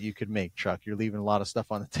progress that you could make, Chuck. You're leaving a lot of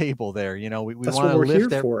stuff on the table there. We That's want what to we're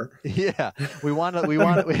lift here for. Yeah. We want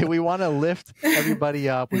to lift everybody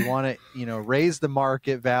up. We want to, raise the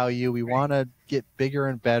market value. We want to get bigger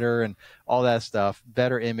and better and all that stuff,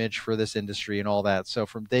 better image for this industry and all that. So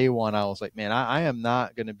from day one, I was like, man, I am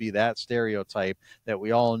not going to be that stereotype that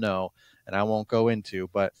we all know, and I won't go into,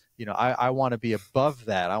 but I want to be above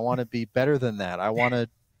that. I want to be better than that. I want to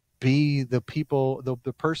be the people,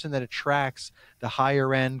 the person that attracts the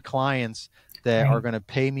higher end clients that are going to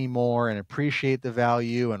pay me more and appreciate the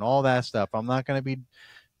value and all that stuff. I'm not going to be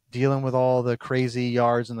dealing with all the crazy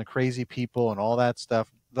yards and the crazy people and all that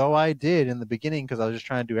stuff, though I did in the beginning because I was just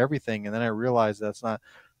trying to do everything. And then I realized that's not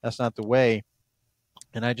the way.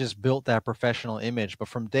 And I just built that professional image. But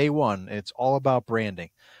from day one, it's all about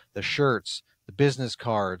branding, the shirts, the business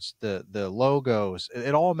cards, the logos,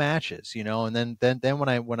 it all matches, and then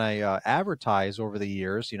when I advertise over the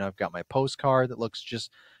years, I've got my postcard that looks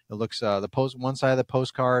one side of the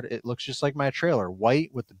postcard, it looks just like my trailer,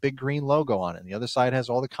 white with the big green logo on it. And the other side has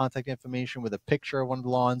all the contact information with a picture of one of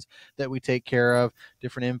the lawns that we take care of,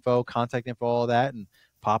 different info, contact info, all that. And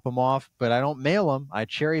pop them off, but I don't mail them. I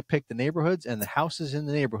cherry pick the neighborhoods and the houses in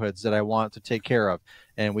the neighborhoods that I want to take care of.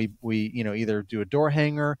 And we either do a door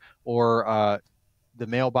hanger or the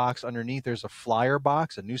mailbox underneath. There's a flyer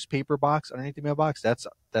box, a newspaper box underneath the mailbox.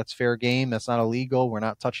 That's fair game. That's not illegal. We're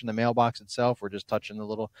not touching the mailbox itself. We're just touching the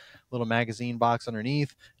little magazine box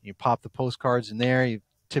underneath. You pop the postcards in there. You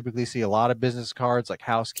typically see a lot of business cards like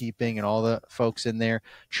housekeeping and all the folks in there,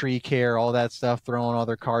 tree care, all that stuff, throwing all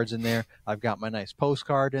their cards in there. I've got my nice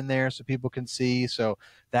postcard in there so people can see. So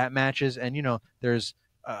that matches. And, there's,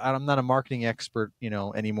 I'm not a marketing expert,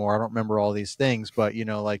 anymore. I don't remember all these things, but,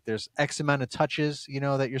 like there's X amount of touches,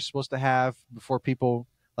 that you're supposed to have before people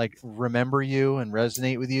like remember you and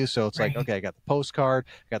resonate with you. So it's like, okay, I got the postcard,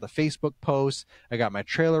 I got the Facebook posts, I got my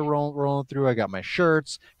trailer rolling through, I got my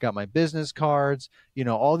shirts, got my business cards,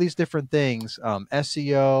 all these different things,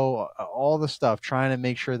 SEO, all the stuff, trying to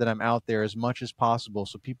make sure that I'm out there as much as possible.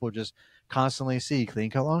 So people just constantly see Clean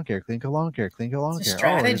Cut Lawn Care, Clean Cut Lawn Care, Clean Cut Lawn Care.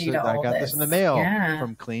 I got this in the mail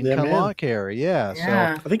from Clean Cut Lawn Care. Yeah.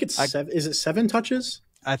 So I think it's is it 7 touches?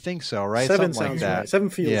 I think so, right? 7 Something sounds like that. right. 7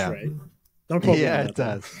 feels right. Don't quote me on that, it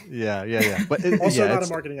does. Yeah. But also not a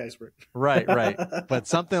marketing expert. Right. But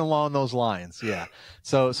something along those lines. Yeah.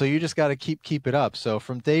 So you just got to keep it up. So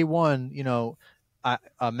from day one,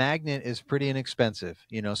 a magnet is pretty inexpensive.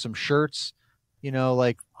 Some shirts,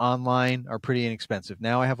 like online are pretty inexpensive.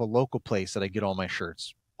 Now I have a local place that I get all my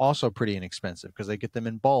shirts. Also pretty inexpensive because I get them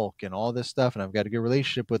in bulk and all this stuff. And I've got a good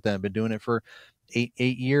relationship with them. Been doing it for eight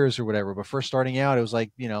years or whatever. But first starting out, it was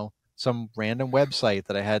like, some random website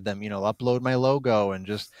that I had them, upload my logo and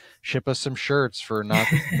just ship us some shirts for not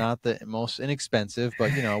the most inexpensive,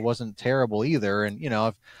 but it wasn't terrible either. And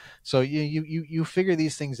so you figure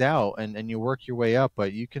these things out and you work your way up,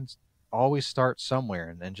 but you can always start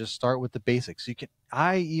somewhere and just start with the basics.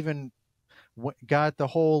 I even got the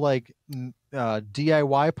whole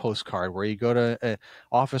DIY postcard where you go to an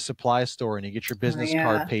office supply store and you get your business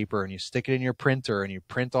card paper and you stick it in your printer and you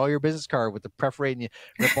print all your business card with the perforate and you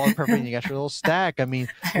rip all the perforate and you got your little stack. I mean,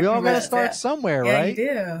 we all got to start somewhere, right? You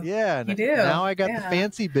do. Yeah. You do. Now I got the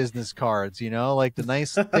fancy business cards, like the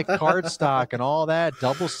nice thick card stock and all that,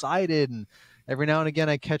 double-sided. And every now and again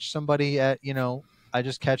I catch somebody at, I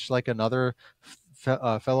just catch like another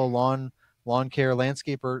fellow lawn care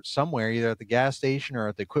landscaper somewhere, either at the gas station or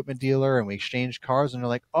at the equipment dealer, and we exchange cards and they're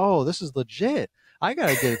like, oh, this is legit. I got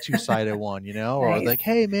to get a 2-sided one, or like,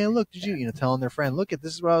 hey man, look, did you, telling their friend, look at,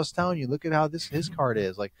 this is what I was telling you. Look at how his card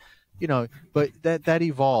is like, but that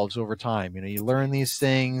evolves over time. You learn these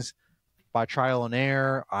things by trial and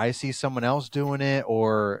error. I see someone else doing it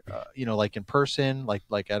or, like in person, like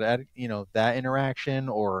at that interaction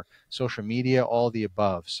or social media, all the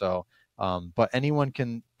above. So, but anyone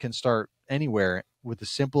can start anywhere with the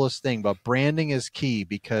simplest thing, but branding is key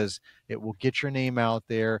because it will get your name out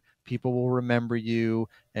there. People will remember you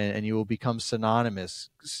and you will become synonymous.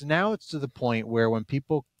 So now it's to the point where when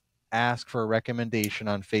people ask for a recommendation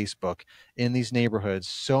on Facebook in these neighborhoods,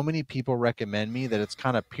 so many people recommend me that it's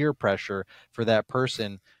kind of peer pressure for that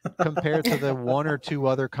person compared to the 1 or 2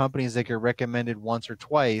 other companies that get recommended once or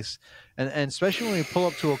twice. And especially when we pull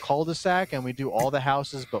up to a cul-de-sac and we do all the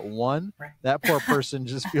houses but one, that poor person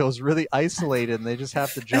just feels really isolated and they just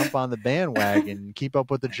have to jump on the bandwagon and keep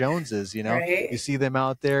up with the Joneses. You see them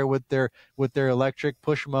out there with their electric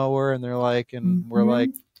push mower and they're like, and we're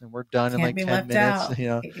like, and we're done in like 10 minutes,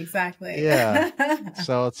 Exactly. Yeah.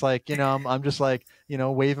 So it's like, I'm just like,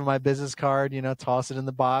 waving my business card, toss it in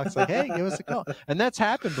the box, like, hey, give us a call. And that's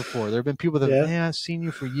happened before. There have been people that, man, I've seen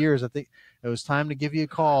you for years. I think it was time to give you a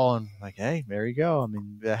call. And like, hey, there you go. I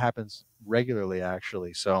mean, that happens regularly,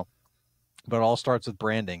 actually. So, but it all starts with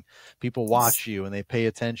branding. People watch you and they pay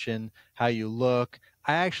attention, how you look.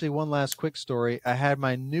 One last quick story. I had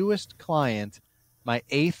my newest client, my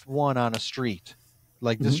 8th one on a street.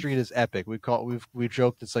 Like this street is epic. We've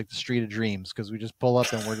joked it's like the street of dreams because we just pull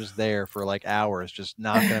up and we're just there for like hours, just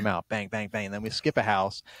knocking them out, bang, bang, bang. And then we skip a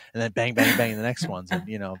house and then bang, bang, bang the next ones. And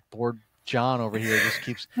poor John over here just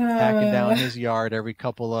keeps hacking down his yard every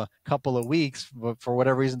couple of weeks, but for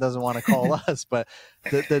whatever reason doesn't want to call us. But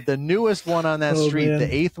the newest one on that street, man.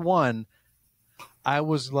 The 8th one, I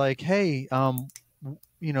was like, hey,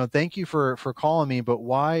 thank you for calling me, but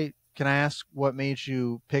why? Can I ask what made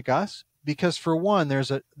you pick us? Because for one,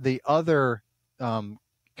 there's the other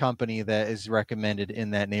company that is recommended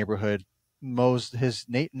in that neighborhood mows his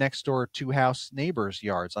next door 2 house neighbors'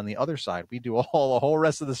 yards on the other side. We do the whole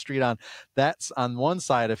rest of the street that's on one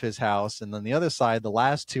side of his house, and then the other side, the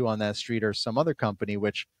last 2 on that street are some other company,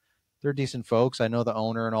 which they're decent folks. I know the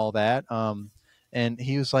owner and all that. And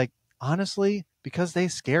he was like, honestly, because they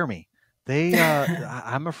scare me.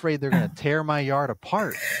 I'm afraid they're going to tear my yard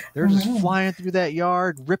apart. They're just flying through that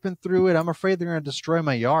yard, ripping through it. I'm afraid they're going to destroy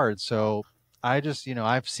my yard. So I just,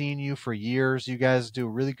 I've seen you for years. You guys do a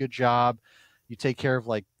really good job. You take care of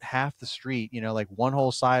like half the street, like one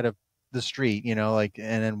whole side of the street, and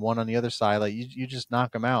then one on the other side, like you just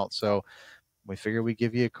knock them out. So we figure we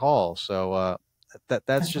give you a call. So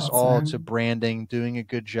that's just awesome. all to branding, doing a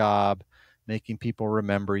good job, making people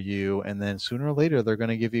remember you, and then sooner or later they're going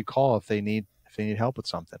to give you a call if they need help with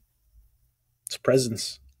something. It's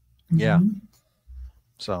presence. Yeah.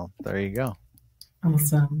 So there you go.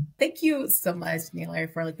 Awesome. Thank you so much, Naylor,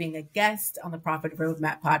 for being a guest on the Profit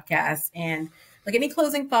Roadmap podcast. And any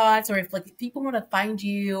closing thoughts, or if people want to find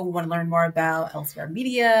you, want to learn more about LCR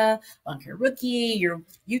Media, Lawn Care Rookie, your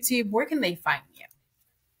YouTube, where can they find you?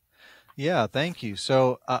 Yeah, thank you.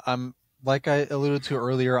 So I'm, like I alluded to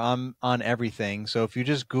earlier, I'm on everything. So if you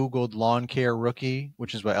just Googled Lawn Care Rookie,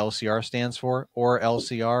 which is what LCR stands for, or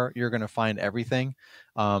LCR, you're going to find everything,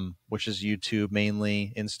 which is YouTube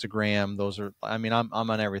mainly, Instagram. Those are, I'm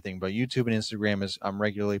on everything, but YouTube and Instagram I'm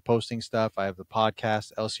regularly posting stuff. I have the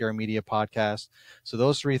podcast, LCR Media podcast. So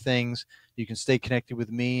those three things, you can stay connected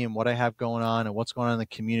with me and what I have going on and what's going on in the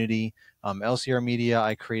community. LCR Media,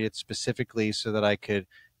 I created specifically so that I could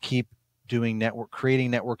keep creating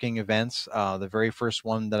networking events. The very first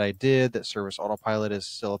one that I did that Service Autopilot is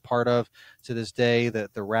still a part of to this day, the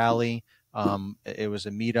rally, it was a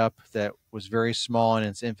meetup that was very small in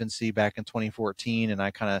its infancy back in 2014. And I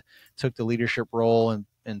kind of took the leadership role in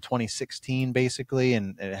 2016, basically,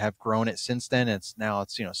 and have grown it since then. It's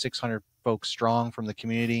 600 folks strong from the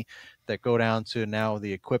community that go down to now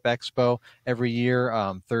the Equip Expo every year,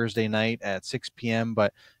 Thursday night at 6 p.m.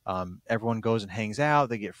 But everyone goes and hangs out.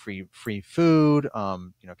 They get free food,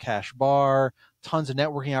 cash bar, tons of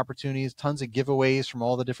networking opportunities, tons of giveaways from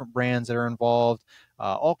all the different brands that are involved,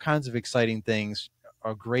 all kinds of exciting things.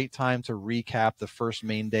 A great time to recap the first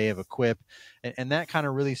main day of Equip. And that kind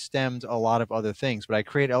of really stemmed a lot of other things. But I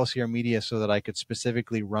created LCR Media so that I could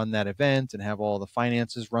specifically run that event and have all the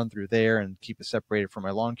finances run through there and keep it separated from my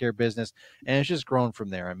lawn care business. And it's just grown from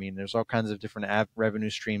there. There's all kinds of different revenue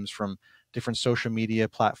streams from different social media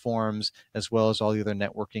platforms, as well as all the other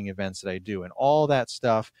networking events that I do. And all that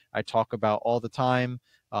stuff I talk about all the time.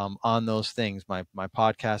 On those things, my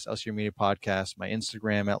podcast, LCR Media Podcast, my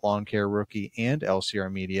Instagram at Lawn Care Rookie and LCR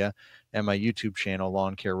Media, and my YouTube channel,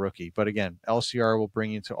 Lawn Care Rookie. But again, LCR will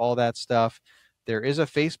bring you to all that stuff. There is a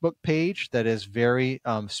Facebook page that is very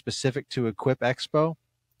specific to Equip Expo.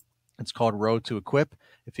 It's called Road to Equip.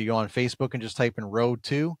 If you go on Facebook and just type in Road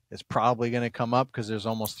to, it's probably going to come up because there's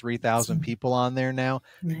almost 3,000 people on there now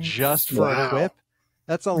just for Equip.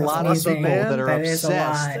 That's a lot of people that are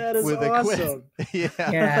obsessed with Equip.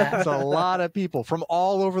 Yeah. It's a lot of people from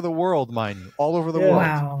all over the world, mind you, all over the world.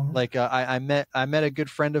 Wow. I met a good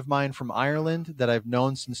friend of mine from Ireland that I've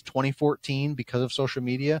known since 2014 because of social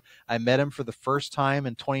media. I met him for the first time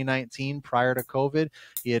in 2019 prior to COVID.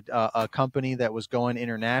 He had a company that was going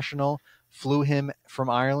international. Flew him from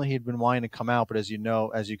Ireland. He had been wanting to come out, but as you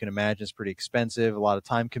can imagine, it's pretty expensive. A lot of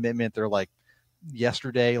time commitment. They're like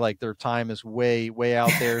yesterday, their time is way out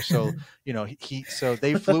there. So so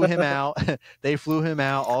they flew him out.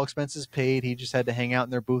 All expenses paid. He just had to hang out in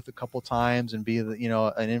their booth a couple times and be an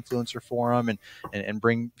influencer for them and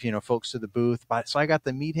bring folks to the booth. So I got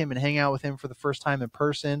to meet him and hang out with him for the first time in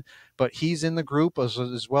person. But he's in the group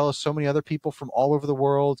as well as so many other people from all over the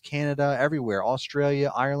world, Canada, everywhere,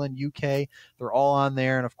 Australia, Ireland, UK. They're all on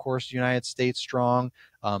there, and of course, United States strong.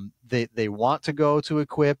 They want to go to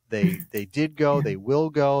Equip. They did go. They will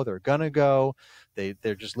go. They're gonna go.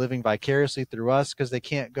 They're just living vicariously through us because they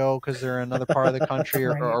can't go because they're in another part of the country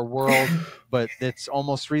or world. But it's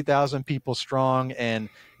almost 3,000 people strong. And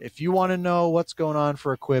if you want to know what's going on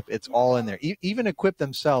for Equip, it's all in there. Even Equip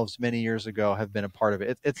themselves many years ago have been a part of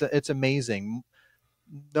it. It's amazing.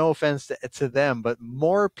 No offense to them, but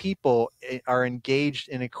more people are engaged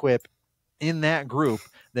in Equip in that group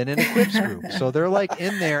than in Equip's group. So they're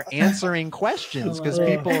in there answering questions because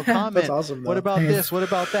people will comment, awesome, what about this? What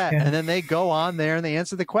about that? Yeah. And then they go on there and they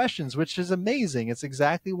answer the questions, which is amazing. It's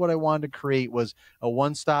exactly what I wanted to create, was a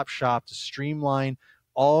one-stop shop to streamline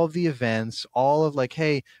all of the events, all of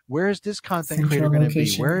hey, where is this content creator going to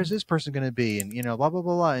be? Where is this person going to be? And, blah, blah, blah,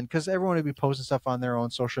 blah. And because everyone would be posting stuff on their own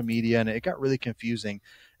social media and it got really confusing.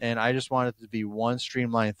 And I just wanted it to be one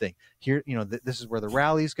streamlined thing. Here, this is where the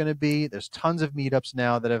rally is going to be. There's tons of meetups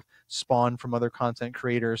now that have spawned from other content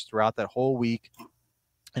creators throughout that whole week.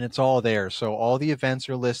 and it's all there. So all the events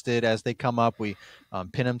are listed as they come up. We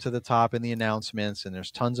pin them to the top in the announcements, and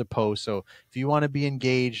there's tons of posts. So if you want to be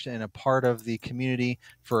engaged and a part of the community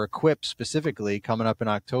for Equip specifically coming up in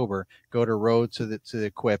October, go to Road to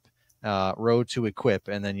Equip, Road to Equip,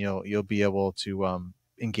 and then you'll be able to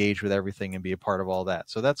engage with everything and be a part of all that.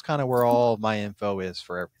 So that's kind of where all my info is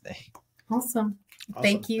for everything. Awesome.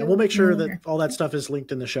 Thank you. And we'll make sure that all that stuff is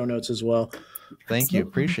linked in the show notes as well. Thank you.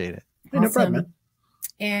 Appreciate it. Hey, no problem, man.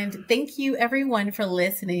 And thank you everyone for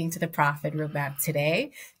listening to the Profit Roadmap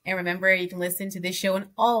today. And remember, you can listen to this show on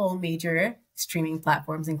all major streaming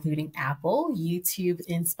platforms, including Apple, YouTube,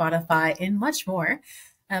 and Spotify, and much more.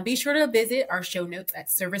 Be sure to visit our show notes at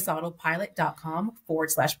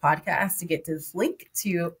serviceautopilot.com/podcast to get this link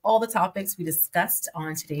to all the topics we discussed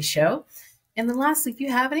on today's show. And then lastly, if you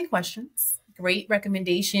have any questions, great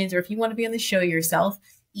recommendations, or if you want to be on the show yourself,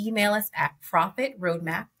 email us at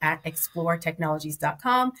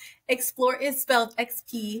profitroadmap@exploretechnologies.com. Explore is spelled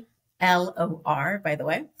XPLOR, by the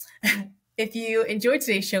way. If you enjoyed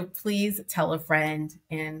today's show, please tell a friend.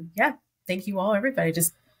 And yeah, thank you all, everybody.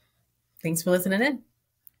 Just thanks for listening in.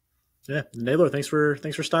 Yeah, Naylor, thanks for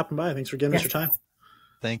stopping by. Thanks for giving us your time.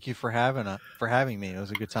 Thank you for having me. It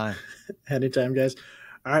was a good time. Anytime, guys.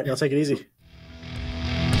 All right, y'all take it easy.